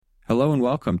Hello and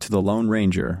welcome to The Lone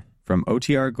Ranger from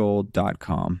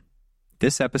OTRGold.com.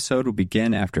 This episode will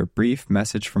begin after a brief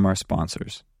message from our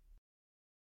sponsors.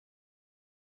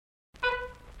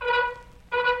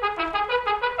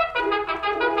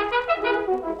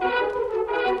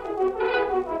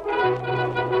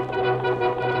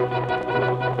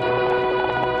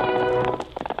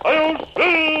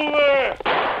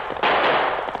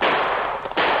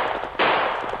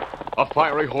 A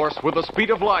fiery horse with the speed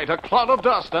of light, a cloud of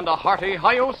dust, and a hearty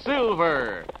Hi-Yo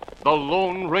Silver, the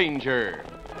Lone Ranger.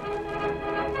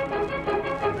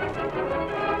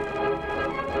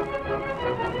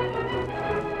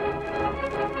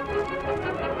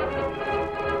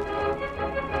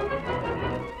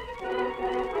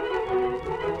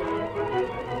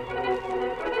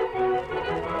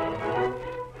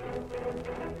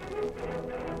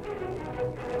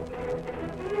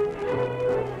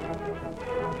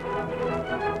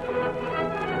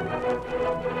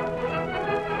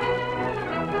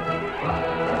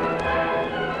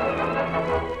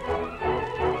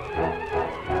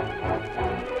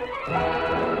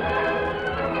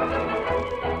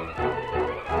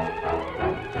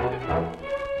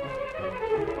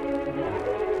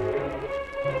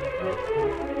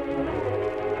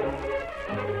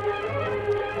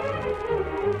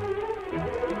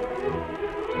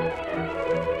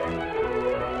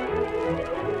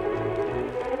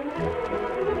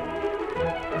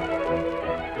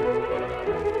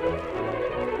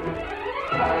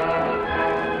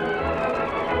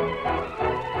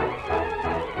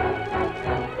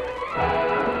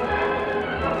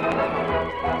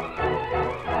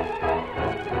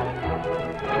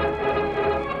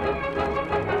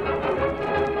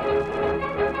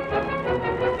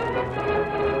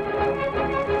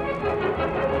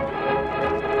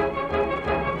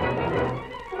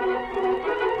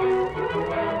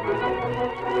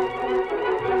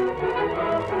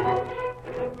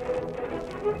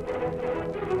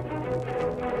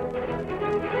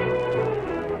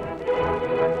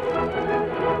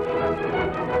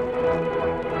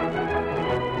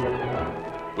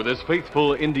 With his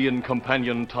faithful Indian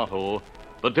companion Tonto,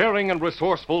 the daring and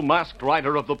resourceful masked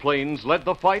rider of the plains led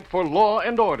the fight for law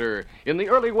and order in the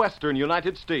early western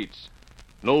United States.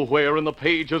 Nowhere in the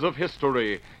pages of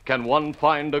history can one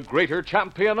find a greater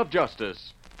champion of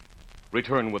justice.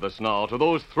 Return with us now to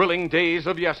those thrilling days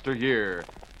of yesteryear.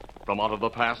 From out of the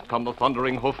past come the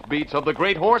thundering hoofbeats of the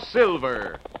great horse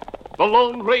Silver. The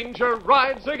Lone Ranger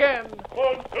rides again. Come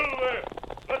on, Silver!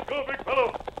 Let's go, big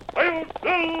fellow! Hi-Yo,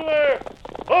 Silver!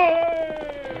 Hi!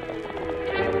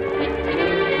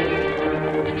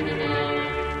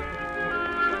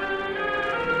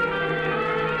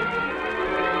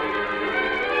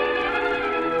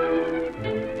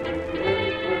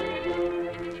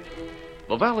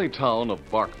 The valley town of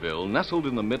Barkville nestled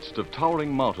in the midst of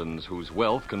towering mountains whose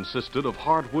wealth consisted of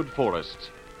hardwood forests.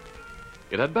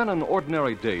 It had been an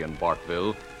ordinary day in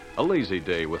Barkville, a lazy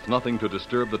day with nothing to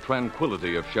disturb the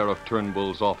tranquility of Sheriff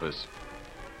Turnbull's office.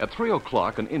 At 3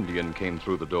 o'clock, an Indian came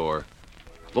through the door.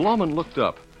 The lawman looked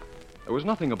up. There was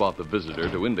nothing about the visitor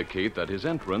to indicate that his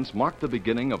entrance marked the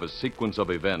beginning of a sequence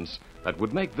of events that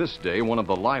would make this day one of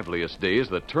the liveliest days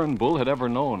that Turnbull had ever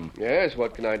known. Yes,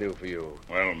 what can I do for you?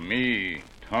 Well, me,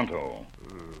 Tonto.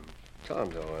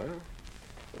 Tonto, huh?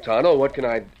 Tonto, what can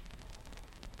I...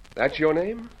 That's your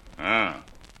name? Ah.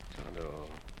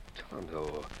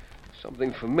 Tonto.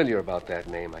 Something familiar about that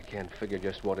name. I can't figure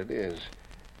just what it is.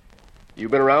 You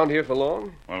been around here for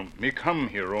long? Well, me come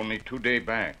here only 2 days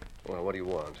back. Well, what do you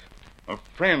want? A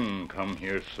friend come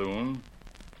here soon.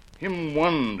 Him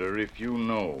wonder if you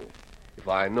know. If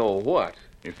I know what?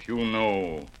 If you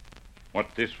know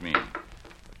what this mean.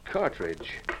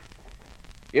 Cartridge.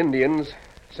 Indians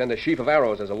send a sheaf of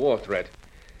arrows as a war threat.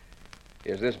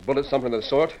 Is this bullet something of the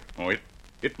sort? Oh,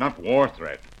 it not war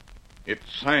threat. It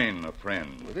sign a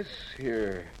friend. Well,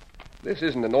 this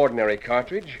isn't an ordinary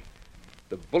cartridge.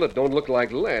 The bullet don't look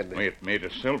like lead. Oh, it made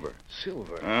of silver.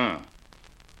 Silver? Ah.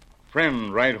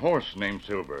 Friend ride horse named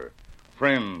Silver.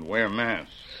 Friend wear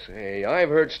mask. Say, I've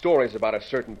heard stories about a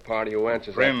certain party who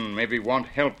answers Friend maybe want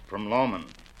help from lawmen.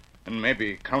 And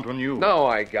maybe count on you. Now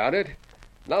I got it.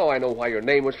 Now I know why your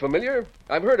name was familiar.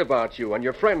 I've heard about you and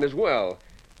your friend as well.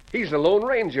 He's the Lone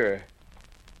Ranger.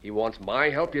 He wants my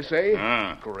help, you say?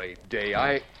 Ah. Great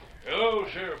day. Hello,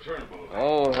 Sheriff Turnbull.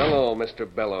 Oh, hello, Mr.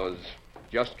 Bellows.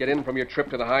 Just get in from your trip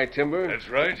to the high timber? That's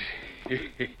right.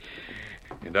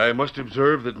 And I must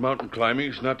observe that mountain climbing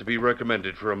is not to be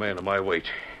recommended for a man of my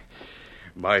weight.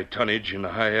 My tonnage and the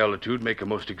high altitude make a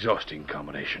most exhausting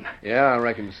combination. Yeah, I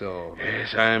reckon so.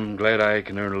 Yes, I'm glad I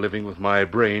can earn a living with my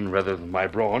brain rather than my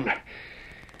brawn.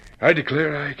 I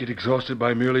declare I get exhausted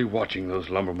by merely watching those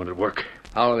lumbermen at work.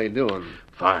 How are they doing?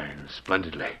 Fine,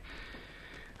 splendidly.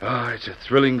 It's a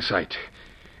thrilling sight.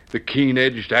 The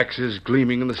keen-edged axes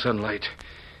gleaming in the sunlight.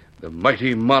 The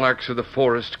mighty monarchs of the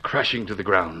forest crashing to the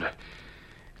ground.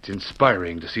 It's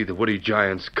inspiring to see the woody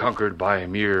giants conquered by a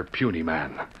mere puny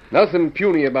man. Nothing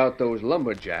puny about those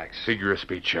lumberjacks. Figure of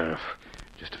speech, Sheriff.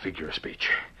 Just a figure of speech.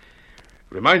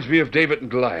 Reminds me of David and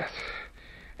Goliath.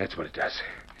 That's what it does.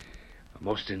 A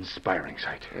most inspiring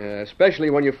sight. Especially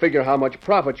when you figure how much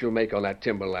profit you'll make on that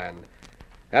timberland.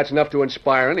 That's enough to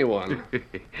inspire anyone.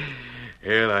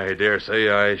 And I dare say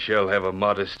I shall have a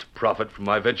modest profit from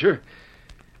my venture.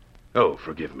 Oh,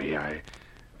 forgive me. I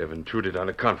have intruded on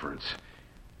a conference.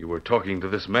 You were talking to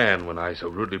this man when I so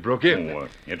rudely broke in. Oh,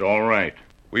 it's all right.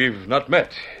 We've not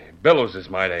met. Bellows is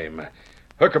my name.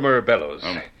 Herkimer Bellows.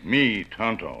 Me,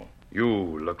 Tonto. You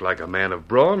look like a man of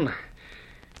brawn.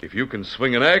 If you can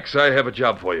swing an axe, I have a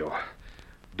job for you.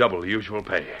 Double usual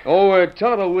pay. Oh,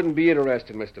 Tonto wouldn't be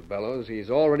interested, Mr. Bellows.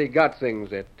 He's already got things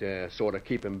that sort of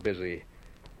keep him busy.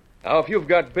 Now, if you've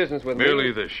got business with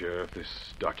Merely this, Sheriff,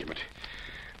 this document.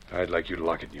 I'd like you to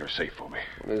lock it in your safe for me.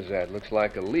 What is that? Looks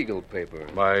like a legal paper.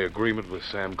 My agreement with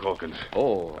Sam Calkins.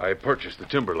 Oh. I purchased the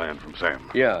timberland from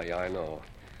Sam. Yeah, I know.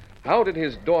 How did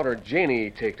his daughter Janie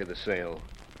take to the sale?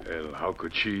 Well, how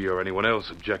could she or anyone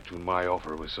else object when my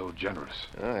offer was so generous?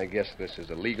 I guess this is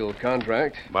a legal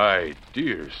contract. My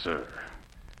dear sir,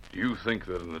 do you think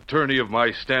that an attorney of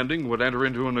my standing would enter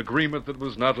into an agreement that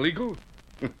was not legal?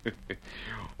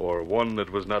 Or one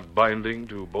that was not binding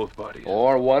to both parties?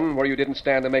 Or one where you didn't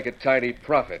stand to make a tidy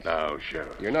profit. Now,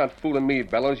 Sheriff. You're not fooling me,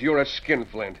 Bellows. You're a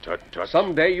skinflint. Tut, tut.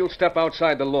 Someday you'll step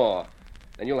outside the law,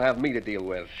 and you'll have me to deal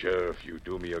with. Sheriff, you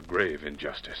do me a grave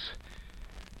injustice.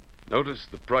 Notice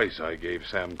the price I gave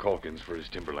Sam Calkins for his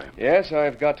timberland. Yes,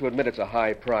 I've got to admit it's a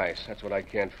high price. That's what I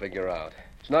can't figure out.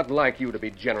 It's not like you to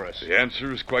be generous. The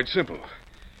answer is quite simple.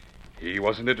 He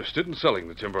wasn't interested in selling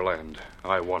the timberland.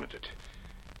 I wanted it.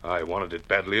 I wanted it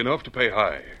badly enough to pay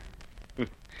high.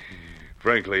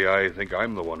 Frankly, I think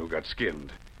I'm the one who got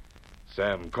skinned.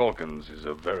 Sam Calkins is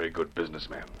a very good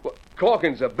businessman. Well,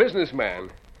 Calkins, a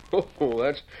businessman?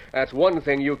 Oh, that's one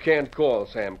thing you can't call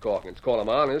Sam Calkins. Call him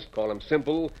honest, call him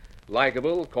simple,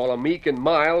 likable, call him meek and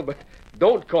mild, but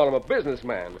don't call him a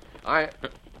businessman.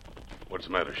 What's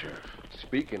the matter, Sheriff?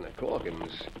 Speaking of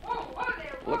Calkins,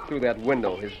 look through that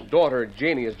window. His daughter,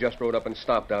 Janie, has just rode up and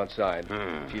stopped outside.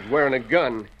 She's wearing a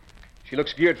gun. She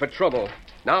looks geared for trouble.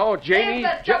 Now, Janie...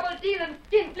 There's the double-dealing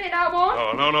skinflint I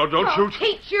want. Oh, no, don't shoot.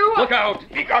 Teach you. Look out.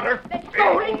 He got her. Let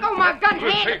go, my gun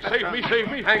hand.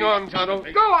 Save me. Hang on, Tonto.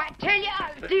 Go, I tell you.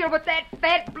 I'll deal with that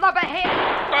fat blubberhead.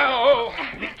 Oh,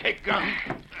 take gun.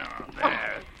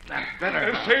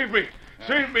 Better. Save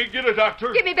me. Get a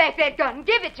doctor. Give me back that gun.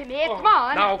 Give it to me. It's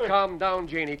mine. Now, calm down,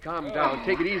 Janie. Calm down.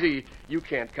 Take it easy. You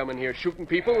can't come in here shooting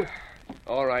people.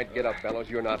 All right, get up, Bellows.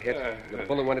 You're not hit. The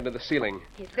bullet went into the ceiling.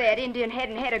 If that Indian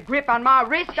hadn't had a grip on my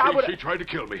wrist, I would have... She tried to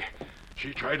kill me.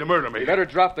 She tried to murder me. You better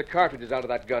drop the cartridges out of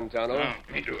that gun, Tonto.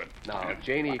 Let me do it. Now,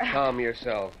 Janie, calm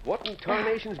yourself. What in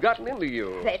tarnation's gotten into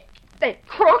you? That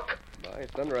crook. By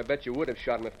thunder, I bet you would have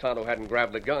shot him if Tonto hadn't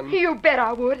grabbed the gun. You bet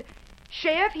I would.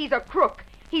 Sheriff, he's a crook.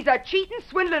 He's a cheating,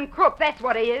 swindling crook. That's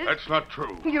what he is. That's not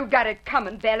true. You got it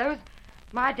coming, Bellows.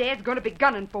 My dad's going to be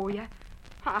gunning for you.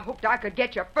 I hoped I could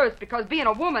get you first because being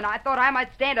a woman, I thought I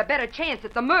might stand a better chance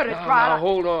at the murder trial. Now,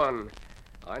 hold on.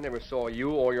 I never saw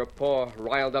you or your pa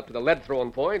riled up to the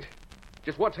lead-throwing point.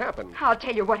 Just what's happened? I'll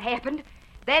tell you what happened.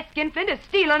 That skinflint is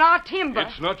stealing our timber.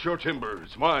 It's not your timber.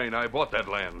 It's mine. I bought that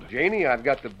land. Janie, I've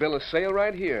got the bill of sale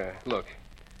right here. Look.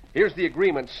 Here's the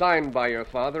agreement signed by your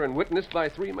father and witnessed by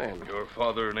 3 men. Your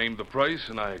father named the price,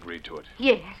 and I agreed to it.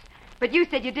 Yes, but you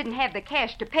said you didn't have the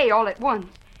cash to pay all at once.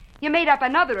 You made up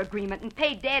another agreement and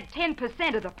paid Dad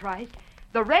 10% of the price.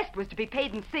 The rest was to be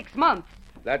paid in 6 months.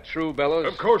 That true,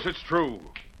 Bellows? Of course it's true.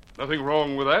 Nothing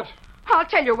wrong with that. I'll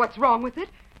tell you what's wrong with it.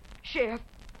 Sheriff,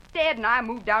 Dad and I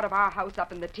moved out of our house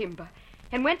up in the timber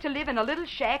and went to live in a little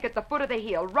shack at the foot of the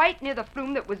hill, right near the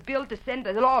flume that was built to send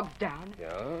the logs down.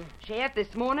 Yeah? Sheriff,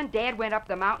 this morning, Dad went up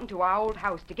the mountain to our old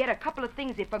house to get a couple of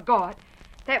things he forgot.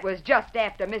 That was just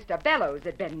after Mr. Bellows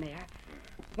had been there.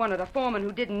 One of the foremen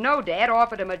who didn't know Dad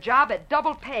offered him a job at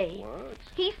double pay. What?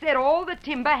 He said all the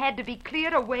timber had to be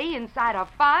cleared away inside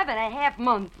of 5.5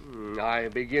 months. I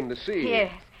begin to see.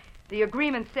 Yes. The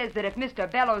agreement says that if Mr.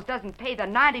 Bellows doesn't pay the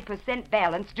 90%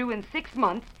 balance due in 6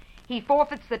 months, he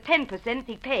forfeits the 10%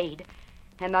 he paid.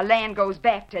 And the land goes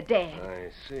back to Dad.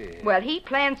 I see. Well, he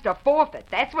plans to forfeit.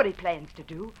 That's what he plans to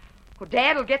do. Well,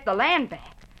 Dad'll get the land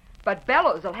back. But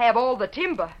Bellows will have all the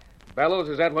timber. Bellows,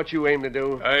 is that what you aim to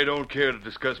do? I don't care to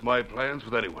discuss my plans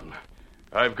with anyone.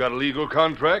 I've got a legal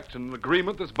contract and an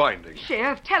agreement that's binding.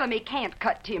 Sheriff, tell him he can't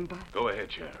cut timber. Go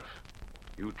ahead, Sheriff.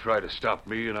 You try to stop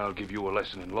me, and I'll give you a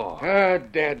lesson in law.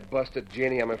 Dad busted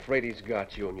Jenny. I'm afraid he's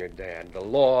got you and your dad. The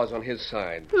law's on his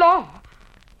side. Law?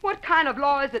 What kind of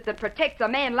law is it that protects a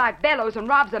man like Bellows and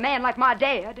robs a man like my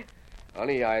dad?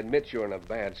 Honey, I admit you're in a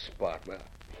bad spot. Well,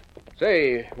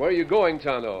 say, where are you going,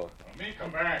 Tonto? Me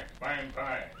come back by and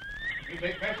by. Me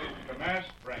take message to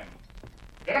masked friend.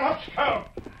 Get him up, Scout.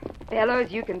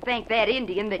 Bellows, you can thank that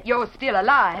Indian that you're still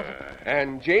alive.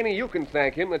 And, Janie, you can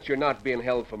thank him that you're not being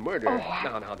held for murder.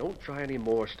 Oh. Now, don't try any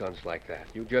more stunts like that.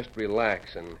 You just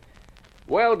relax and...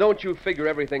 Well, don't you figure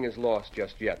everything is lost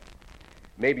just yet.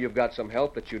 Maybe you've got some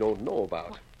help that you don't know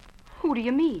about. Who do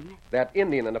you mean? That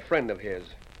Indian and a friend of his.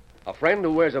 A friend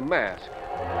who wears a mask.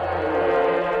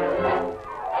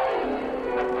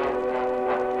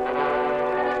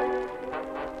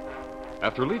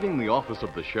 After leaving the office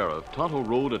of the sheriff, Tonto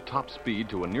rode at top speed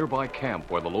to a nearby camp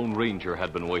where the Lone Ranger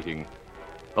had been waiting.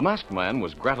 The masked man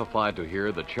was gratified to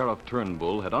hear that Sheriff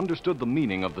Turnbull had understood the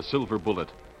meaning of the silver bullet.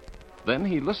 Then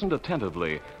he listened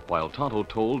attentively while Tonto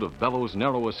told of Bellows'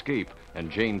 narrow escape and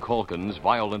Jane Calkin's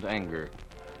violent anger.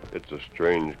 It's a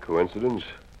strange coincidence.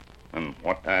 And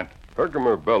what that?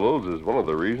 Herkimer Bellows is one of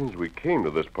the reasons we came to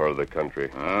this part of the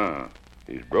country. Ah.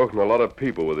 He's broken a lot of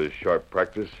people with his sharp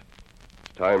practice.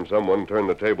 It's time someone turned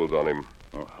the tables on him.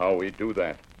 Well, how we do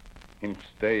that? Him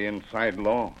stay inside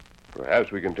law?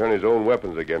 Perhaps we can turn his own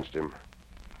weapons against him.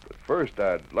 But first,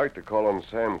 I'd like to call on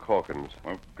Sam Calkins.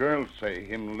 Well, girls say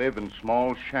him live in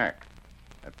small shack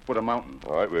at foot of mountain.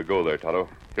 All right, we'll go there, Tonto.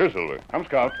 Here, Silver. Come,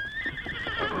 Scout.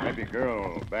 Maybe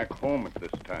girl back home at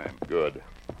this time. Good.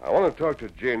 I want to talk to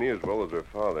Janie as well as her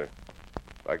father.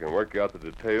 If I can work out the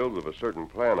details of a certain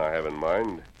plan I have in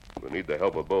mind, we'll need the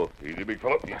help of both. Easy, big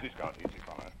fellow. Easy, Scout. Easy,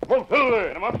 fella. Come on, Silver.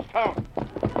 Get him up, Scout.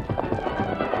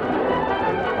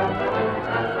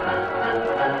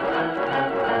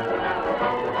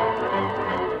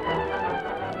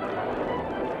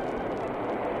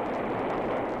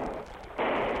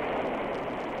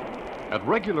 At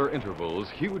regular intervals,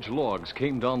 huge logs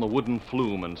came down the wooden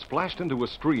flume and splashed into a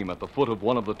stream at the foot of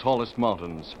one of the tallest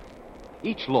mountains.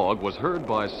 Each log was heard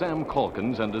by Sam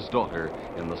Calkins and his daughter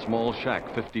in the small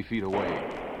shack 50 feet away.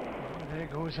 Oh, there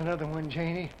goes another one,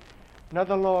 Janie.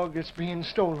 Another log that's being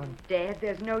stolen. Dad,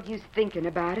 there's no use thinking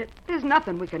about it. There's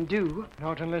nothing we can do.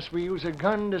 Not unless we use a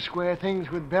gun to square things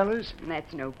with Bellows.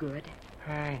 That's no good.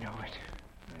 I know it.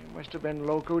 I must have been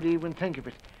loco to even think of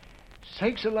it.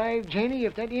 Sakes alive, Janie,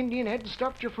 if that Indian hadn't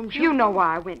stopped you from shooting... You know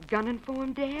why I went gunning for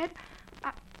him, Dad.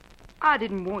 I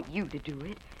didn't want you to do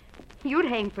it. You'd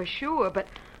hang for sure, but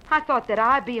I thought that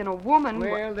I, being a woman...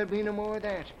 Well, there'd be no more of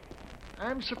that.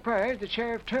 I'm surprised that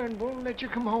Sheriff Turnbull let you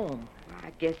come home.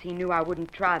 I guess he knew I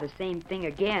wouldn't try the same thing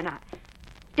again.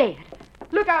 Dad,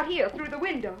 look out here through the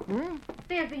window. Hmm?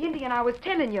 There's the Indian I was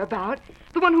telling you about,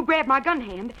 the one who grabbed my gun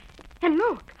hand. And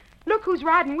look who's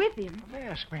riding with him.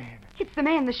 Masked man. It's the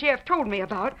man the sheriff told me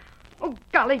about. Oh,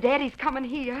 golly, Dad, he's coming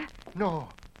here. No,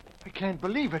 I can't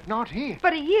believe it. Not here.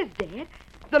 But he is, Dad.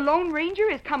 The Lone Ranger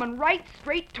is coming right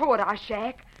straight toward our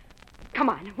shack. Come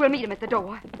on, we'll meet him at the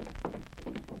door.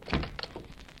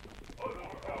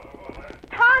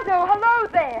 Tonto, hello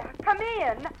there. Come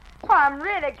in. Oh, I'm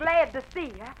really glad to see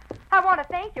you. I want to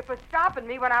thank you for stopping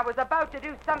me when I was about to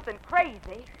do something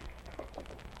crazy.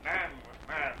 Man with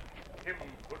man. Him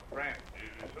good friend.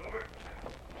 Easy, Silver.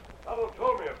 Tonto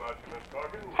told me about you, Miss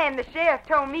Calkins. And the sheriff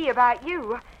told me about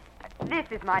you. This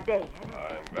is my dad.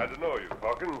 I'm glad to know you,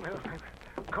 Calkins. Well,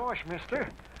 gosh, mister.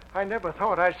 I never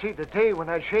thought I'd see the day when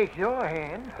I'd shake your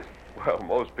hand. Well,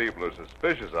 most people are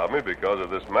suspicious of me because of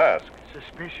this mask.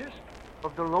 Suspicious?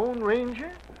 Of the Lone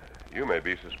Ranger? You may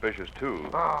be suspicious, too.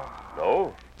 Ah.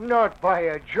 No? Not by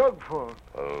a jugful.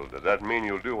 Well, does that mean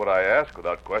you'll do what I ask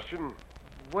without question?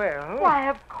 Well... Why,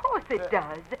 of course it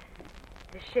does.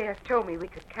 The sheriff told me we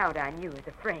could count on you as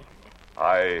a friend.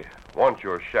 I want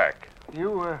your shack.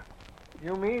 You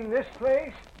mean this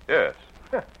place? Yes.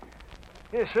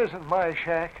 This isn't my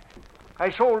shack.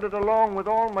 I sold it along with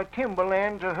all my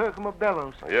timberland to Herkimer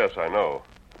Bellows. Yes, I know.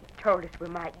 Told us we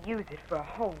might use it for a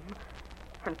home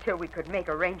until we could make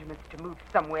arrangements to move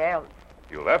somewhere else.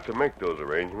 You'll have to make those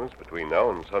arrangements between now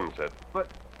and sunset.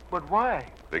 But why?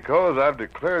 Because I've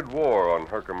declared war on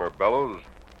Herkimer Bellows.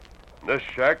 This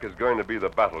shack is going to be the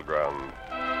battleground.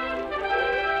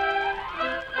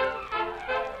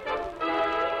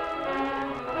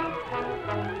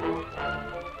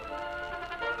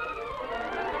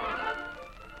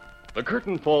 The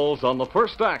curtain falls on the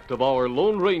first act of our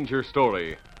Lone Ranger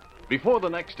story. Before the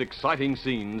next exciting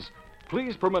scenes,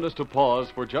 please permit us to pause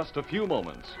for just a few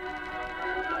moments.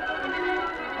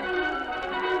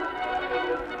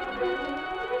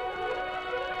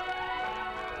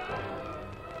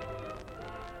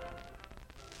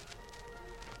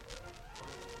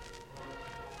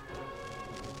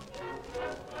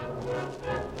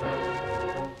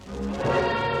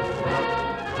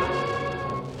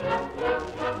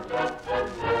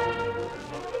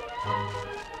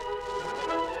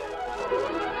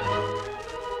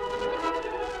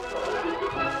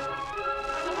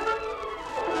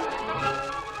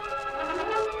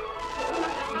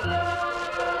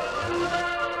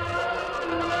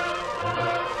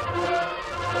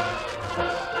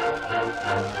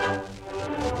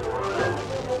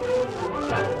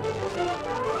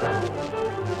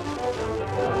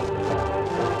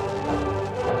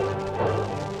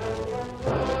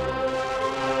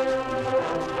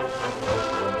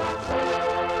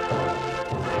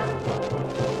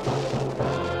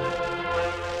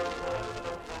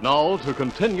 now to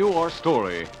continue our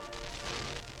story.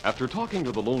 After talking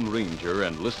to the Lone Ranger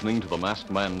and listening to the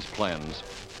masked man's plans,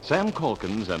 Sam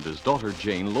Calkins and his daughter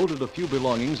Jane loaded a few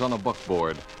belongings on a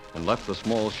buckboard and left the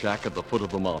small shack at the foot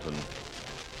of the mountain.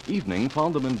 Evening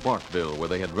found them in Barkville, where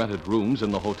they had rented rooms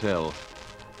in the hotel.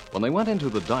 When they went into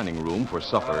the dining room for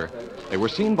supper, they were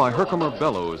seen by Herkimer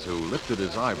Bellows, who lifted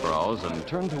his eyebrows and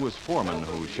turned to his foreman,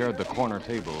 who shared the corner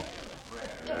table.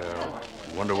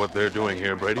 Wonder what they're doing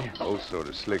here, Brady. Both sort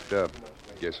of slicked up.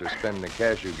 Guess they're spending the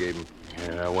cash you gave them.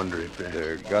 Yeah, I wonder if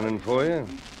They're gunning for you?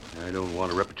 I don't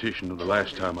want a repetition of the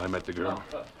last time I met the girl.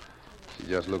 She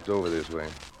just looked over this way.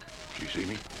 She see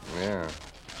me? Yeah,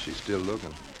 she's still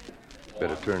looking.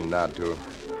 Better turn and nod to her.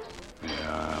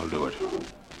 Yeah, I'll do it.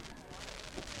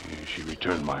 Yeah, she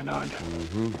returned my nod.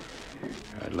 Mm-hmm.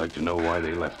 I'd like to know why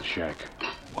they left the shack,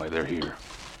 why they're here.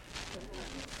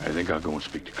 I think I'll go and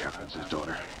speak to Calkins, his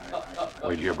daughter.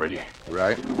 Wait here, Brady.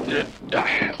 Right. Good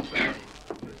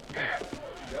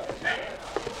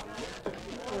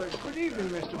evening,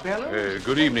 Mr. Bellows.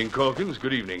 Good evening, Calkins.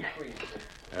 Good evening.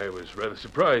 I was rather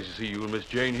surprised to see you and Miss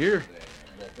Jane here.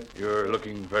 You're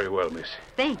looking very well, miss.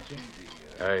 Thank you.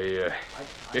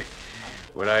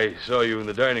 When I saw you in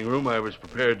the dining room, I was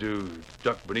prepared to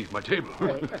duck beneath my table.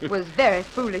 It was very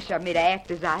foolish of me to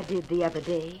act as I did the other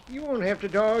day. You won't have to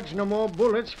dodge no more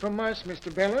bullets from us,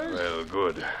 Mr. Bellows. Well,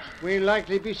 good. We'll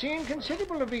likely be seeing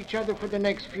considerable of each other for the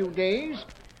next few days.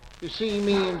 You see,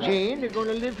 me and Jane are going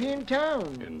to live here in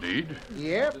town. Indeed.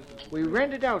 Yep. We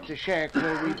rented out the shack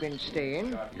where we've been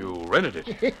staying. You rented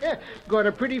it? Got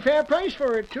a pretty fair price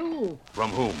for it, too. From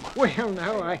whom? Well,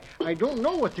 now, I don't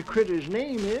know what the critter's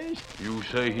name is. You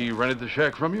say he rented the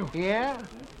shack from you? Yeah.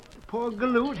 The poor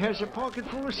galoot has a pocket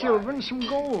full of silver and some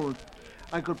gold.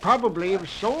 I could probably have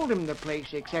sold him the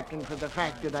place, excepting for the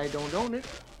fact that I don't own it.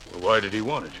 Well, why did he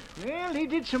want it? Well, he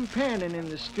did some panning in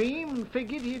the stream and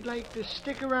figured he'd like to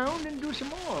stick around and do some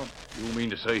more. You mean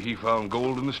to say he found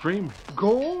gold in the stream?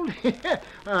 Gold?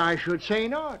 I should say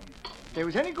not. If there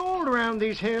was any gold around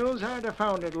these hills, I'd have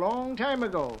found it a long time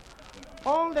ago.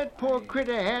 All that poor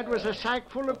critter had was a sack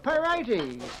full of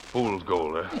pyrites. Fool's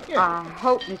gold, eh? I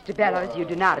hope, Mr. Bellows, you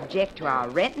do not object to our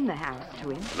renting the house to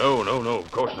him. No,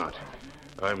 of course not.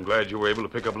 I'm glad you were able to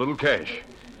pick up a little cash.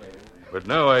 But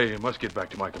now I must get back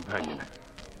to my companion.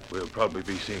 We'll probably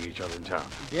be seeing each other in town.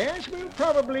 Yes, we'll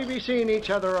probably be seeing each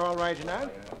other all right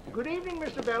enough. Good evening,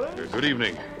 Mr. Bellows. Good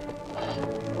evening. I'm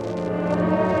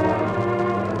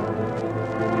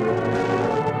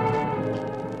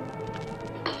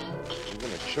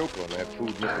going to choke on that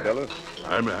food, Mr. Bellows.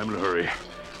 I'm in a hurry.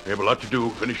 We have a lot to do.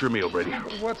 Finish your meal, Brady.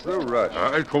 What's the rush?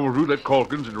 I told you that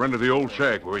Calkins had rented the old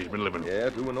shack where he's been living. Yeah,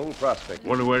 to an old prospect.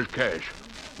 Wonder where's cash.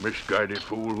 Misguided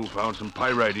fool who found some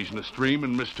pyrites in the stream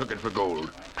and mistook it for gold.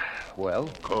 Well?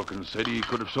 Calkins said he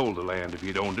could have sold the land if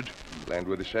he'd owned it. Land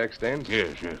where the shack stands?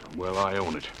 Yes. Well, I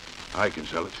own it. I can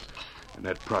sell it. And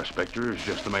that prospector is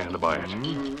just the man to buy it.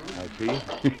 I see.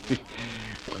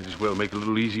 Might as well make a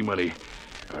little easy money.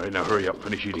 All right, now hurry up.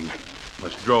 Finish eating.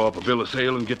 Must draw up a bill of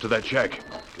sale and get to that shack.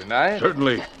 Tonight?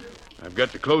 Certainly. I've got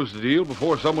to close the deal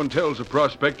before someone tells the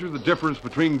prospector the difference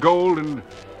between gold and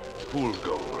fool's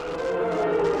gold.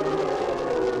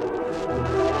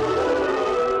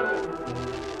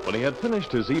 When he had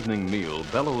finished his evening meal,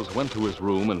 Bellows went to his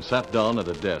room and sat down at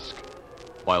a desk.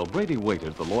 While Brady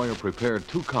waited, the lawyer prepared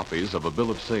 2 copies of a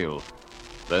bill of sale.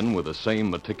 Then, with the same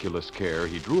meticulous care,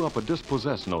 he drew up a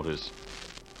dispossess notice.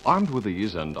 Armed with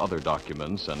these and other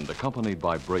documents, and accompanied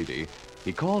by Brady,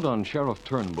 he called on Sheriff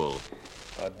Turnbull.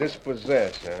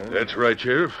 Dispossess, huh? That's right,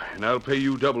 Sheriff. And I'll pay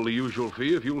you double the usual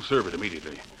fee if you'll serve it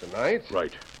immediately. Tonight?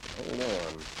 Right. Hold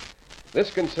on. This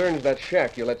concerns that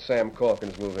shack you let Sam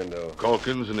Calkins move into.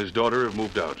 Calkins and his daughter have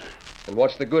moved out. And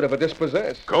what's the good of a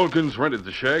dispossess? Calkins rented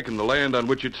the shack and the land on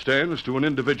which it stands to an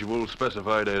individual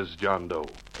specified as John Doe.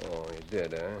 Oh, he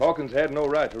did, huh? Calkins had no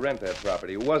right to rent that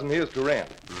property. It wasn't his to rent.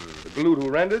 The galoot who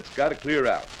rented it's got to clear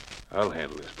out. I'll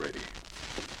handle this, Brady.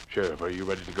 Sheriff, are you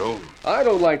ready to go? I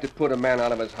don't like to put a man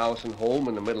out of his house and home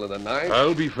in the middle of the night.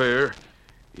 I'll be fair.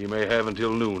 He may have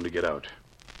until noon to get out.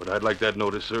 But I'd like that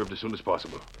notice served as soon as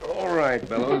possible. All right,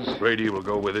 Bellows. Brady will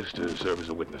go with us to serve as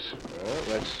a witness. Well,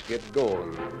 let's get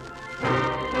going.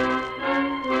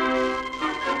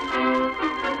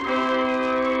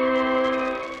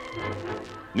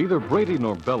 Neither Brady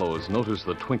nor Bellows noticed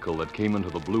the twinkle that came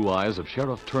into the blue eyes of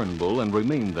Sheriff Turnbull and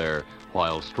remained there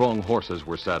while strong horses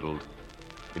were saddled.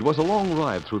 It was a long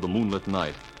ride through the moonlit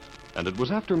night, and it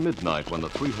was after midnight when the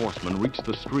 3 horsemen reached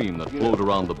the stream that flowed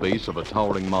around the base of a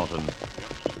towering mountain.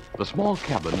 The small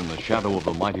cabin in the shadow of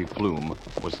the mighty flume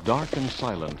was dark and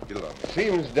silent.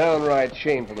 Seems downright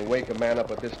shameful to wake a man up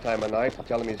at this time of night to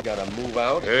tell him he's got to move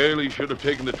out. Well, he should have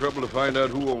taken the trouble to find out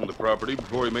who owned the property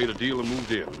before he made a deal and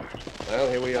moved in. Well,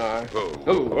 here we are.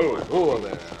 Oh,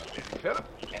 there. Shut up.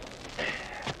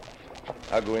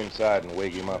 I'll go inside and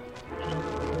wake him up.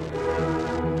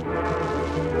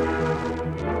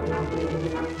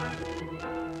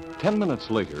 Ten minutes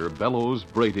later, Bellows,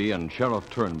 Brady, and Sheriff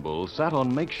Turnbull sat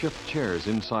on makeshift chairs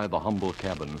inside the humble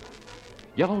cabin.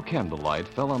 Yellow candlelight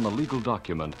fell on the legal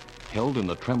document held in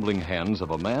the trembling hands of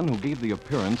a man who gave the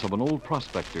appearance of an old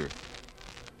prospector.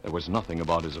 There was nothing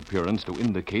about his appearance to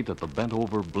indicate that the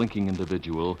bent-over, blinking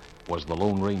individual was the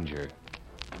Lone Ranger.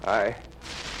 I'm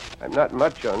not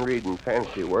much on reading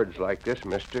fancy words like this,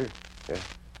 mister.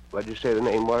 What'd you say the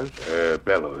name was?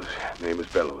 Bellows. Name is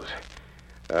Bellows.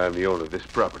 I'm the owner of this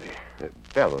property.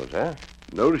 Bellows, huh?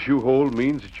 Notice you hold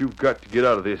means that you've got to get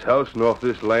out of this house and off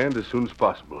this land as soon as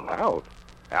possible. Out?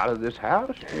 Out of this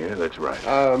house? Yeah, that's right.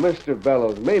 Mr.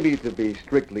 Bellows, maybe to be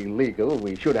strictly legal,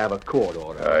 we should have a court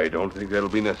order. I don't think that'll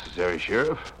be necessary,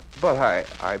 Sheriff. But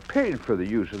I paid for the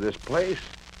use of this place.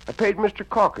 I paid Mr.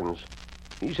 Calkins.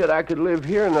 He said I could live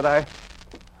here and that I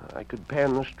could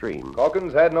pan the stream.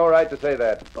 Calkins had no right to say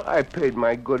that. But I paid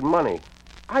my good money.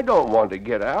 I don't want to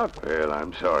get out. Well,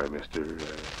 I'm sorry, mister.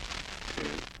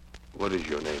 What is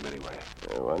your name, anyway?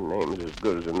 One name is as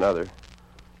good as another.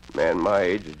 A man my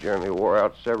age has generally wore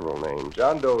out several names.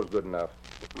 John Doe's good enough.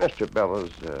 Mr.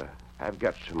 Bellows, I've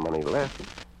got some money left.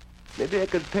 Maybe I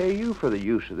could pay you for the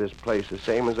use of this place the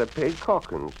same as I paid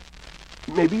Calkins.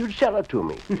 Maybe you'd sell it to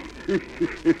me.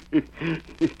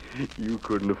 You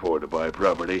couldn't afford to buy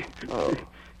property. Oh,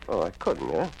 I couldn't,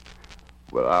 huh?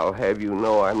 Well, I'll have you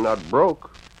know I'm not broke.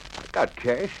 I got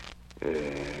cash.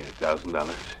 $1,000.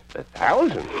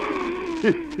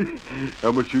 1,000?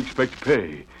 How much you expect to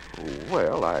pay?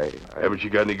 Well, I... Haven't you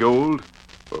got any gold?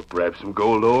 Or perhaps some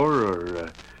gold ore,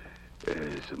 or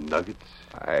some nuggets?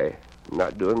 I'm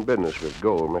not doing business with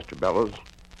gold, Mr. Bellows.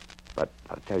 But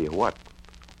I'll tell you what.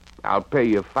 I'll pay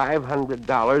you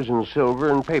 $500 in silver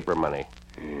and paper money.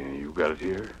 You got it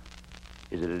here?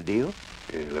 Is it a deal?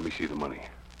 Let me see the money.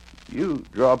 You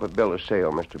draw up a bill of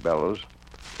sale, Mr. Bellows.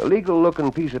 A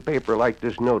legal-looking piece of paper like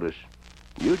this notice.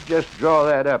 You just draw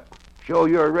that up. Show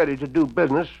you're ready to do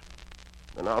business,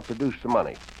 and I'll produce the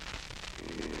money.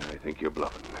 I think you're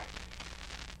bluffing.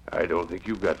 I don't think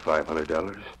you've got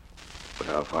 $500, but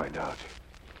I'll find out.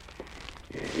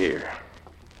 Here's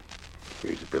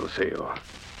the bill of sale.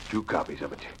 2 copies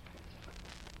of it.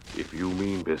 If you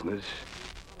mean business,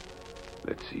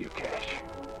 let's see your cash.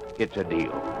 It's a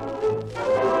deal.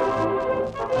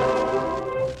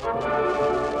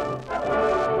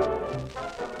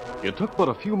 It took but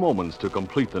a few moments to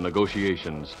complete the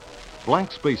negotiations.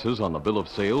 Blank spaces on the bill of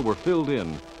sale were filled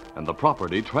in, and the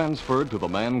property transferred to the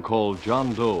man called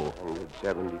John Doe.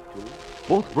 172.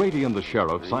 Both Brady and the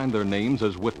sheriff signed their names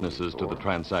as witnesses to the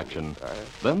transaction.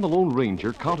 Then the Lone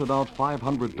Ranger counted out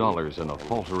 $500 in a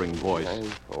faltering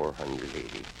voice.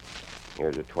 480.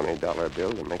 Here's a $20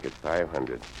 bill to make it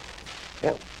 500.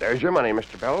 Well, there's your money,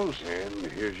 Mr. Bellows. And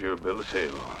here's your bill of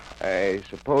sale. I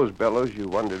suppose, Bellows, you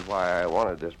wondered why I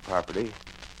wanted this property.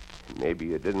 Maybe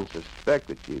you didn't suspect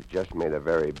that you've just made a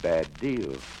very bad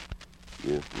deal.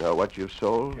 You know what you've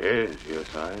sold? Yes,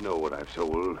 I know what I've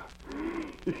sold.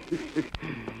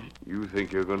 You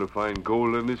think you're going to find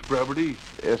gold in this property?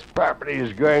 This property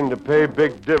is going to pay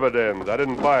big dividends. I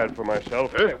didn't buy it for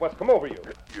myself. Hey, what's come over you?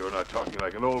 You're not talking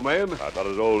like an old man. I'm not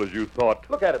as old as you thought.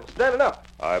 Look at him, standing up.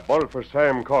 I bought it for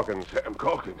Sam Calkins. Sam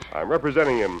Calkins. I'm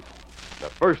representing him. The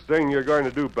first thing you're going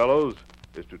to do, Bellows,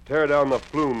 is to tear down the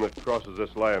flume that crosses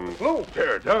this land. Flume?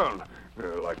 Tear it down?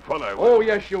 Like fun I will. Oh,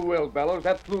 yes, you will, Bellows.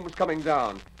 That flume's coming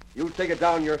down. You take it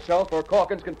down yourself, or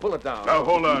Calkins can pull it down. Now,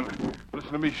 hold on.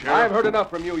 Listen to me, Sheriff. I've heard enough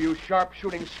from you, you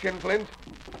sharp-shooting skinflint.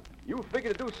 You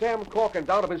figured to do Sam Calkins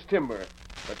out of his timber.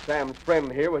 But Sam's friend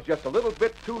here was just a little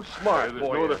bit too smart There's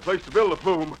for no you. other place to build a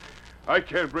flume. I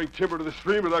can't bring timber to the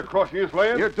stream without crossing his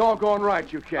land. You're doggone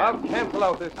right you can. I'll cancel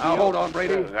out this deal. Now, hold on,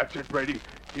 Brady. That's it, Brady.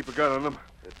 Keep a gun on them.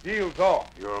 The deal's off.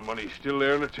 Your money's still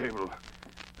there on the table.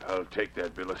 I'll take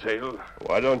that bill of sale.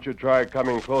 Why don't you try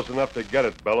coming close enough to get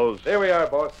it, Bellows? There we are,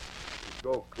 boss.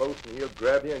 You go close and he'll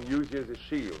grab you and use you as a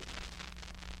shield.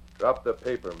 Drop the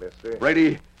paper, mister.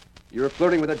 Brady, you're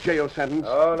flirting with a jail sentence.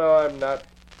 Oh, no, I'm not.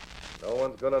 No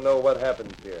one's going to know what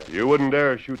happens here. You wouldn't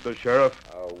dare shoot the sheriff.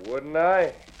 Wouldn't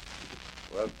I?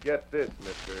 Well, get this,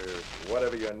 mister,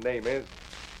 whatever your name is.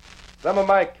 Some of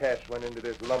my cash went into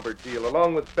this lumber deal,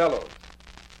 along with Bellows.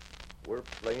 We're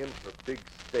playing for big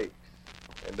stakes,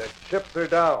 and the chips are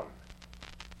down.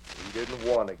 He didn't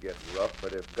want to get rough,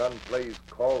 but if gunplay's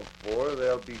called for,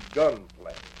 there'll be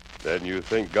gunplay. Then you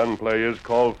think gunplay is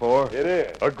called for? It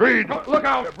is. Agreed. Look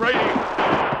out, Brady!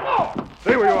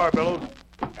 Stay where you are, Bellows.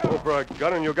 Go for a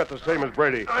gun and you'll get the same as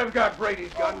Brady. I've got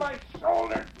Brady's gun. My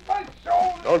shoulder! My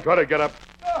shoulder! Don't try to get up.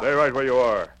 Stay right where you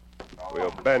are.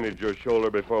 We'll bandage your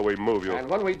shoulder before we move you. And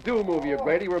when we do move you,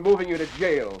 Brady, we're moving you to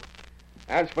jail.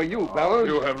 As for you, Bellows...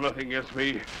 You have nothing against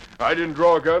me. I didn't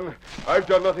draw a gun. I've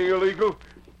done nothing illegal.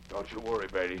 Don't you worry,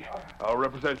 Brady. I'll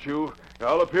represent you.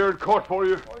 I'll appear in court for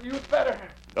you. You'd better.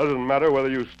 Doesn't matter whether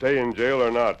you stay in jail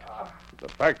or not. The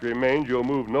fact remains you'll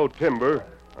move no timber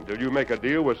until you make a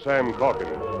deal with Sam Calkins.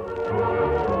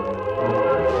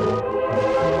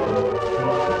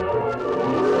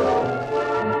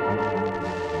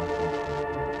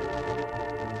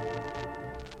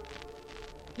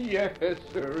 Yes,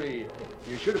 sirree.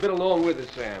 You should have been along with us,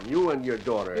 Sam. You and your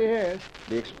daughter. Yes.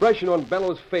 The expression on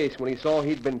Bellows' face when he saw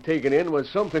he'd been taken in was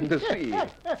something to see.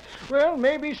 Well,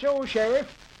 maybe so,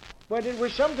 Sheriff. But it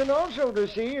was something also to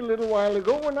see a little while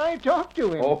ago when I talked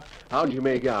to him. Oh, how'd you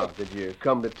make out? Did you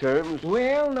come to terms?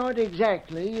 Well, not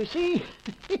exactly. You see,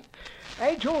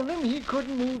 I told him he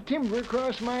couldn't move timber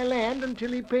across my land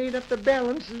until he paid up the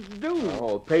balances due.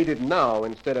 Oh, paid it now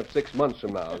instead of 6 months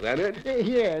from now. Is that it?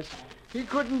 Yes. He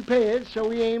couldn't pay it, so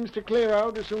he aims to clear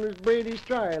out as soon as Brady's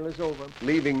trial is over.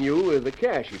 Leaving you with the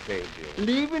cash he paid you.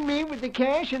 Leaving me with the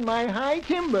cash and my high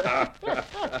timber.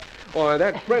 Or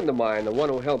that friend of mine, the one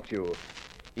who helped you,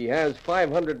 he has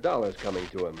 $500 coming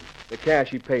to him. The cash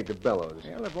he paid to Bellows.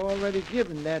 Well, I've already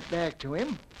given that back to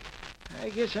him. I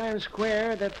guess I'm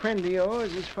square at that friend of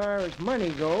yours as far as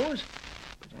money goes,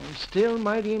 but I'm still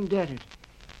mighty indebted.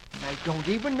 And I don't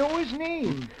even know his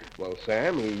name. Well,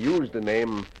 Sam, he used the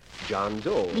name John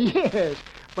Doe. Yes,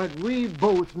 but we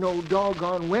both know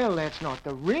doggone well that's not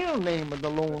the real name of the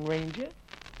Lone Ranger.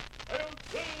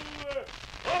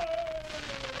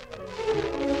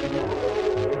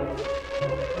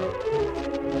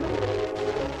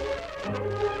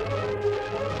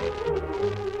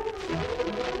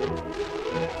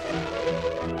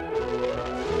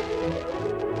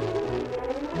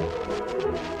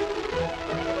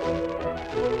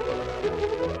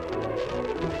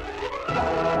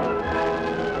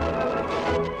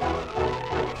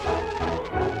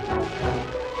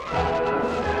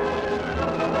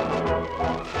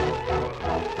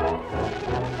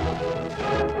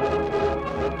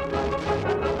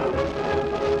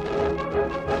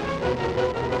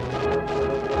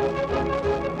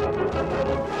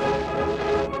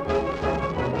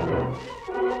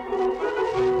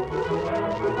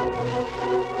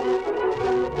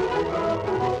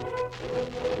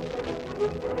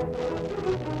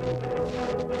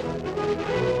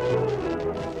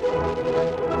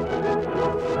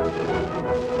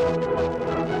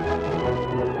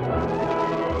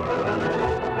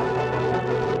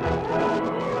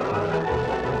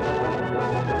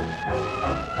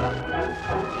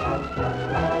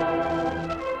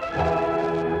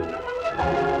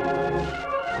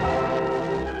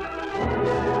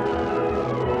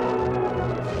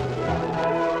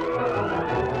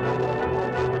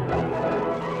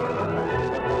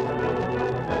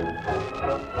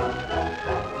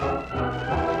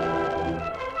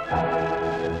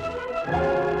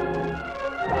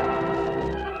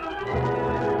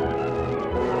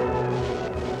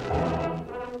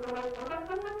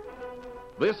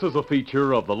 This is a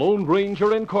feature of the Lone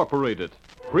Ranger Incorporated,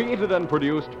 created and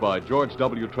produced by George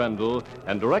W. Trendle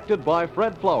and directed by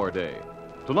Fred Flowerday.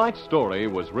 Tonight's story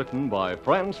was written by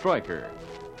Fran Stryker.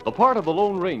 The part of the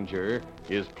Lone Ranger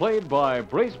is played by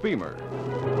Brace Beamer.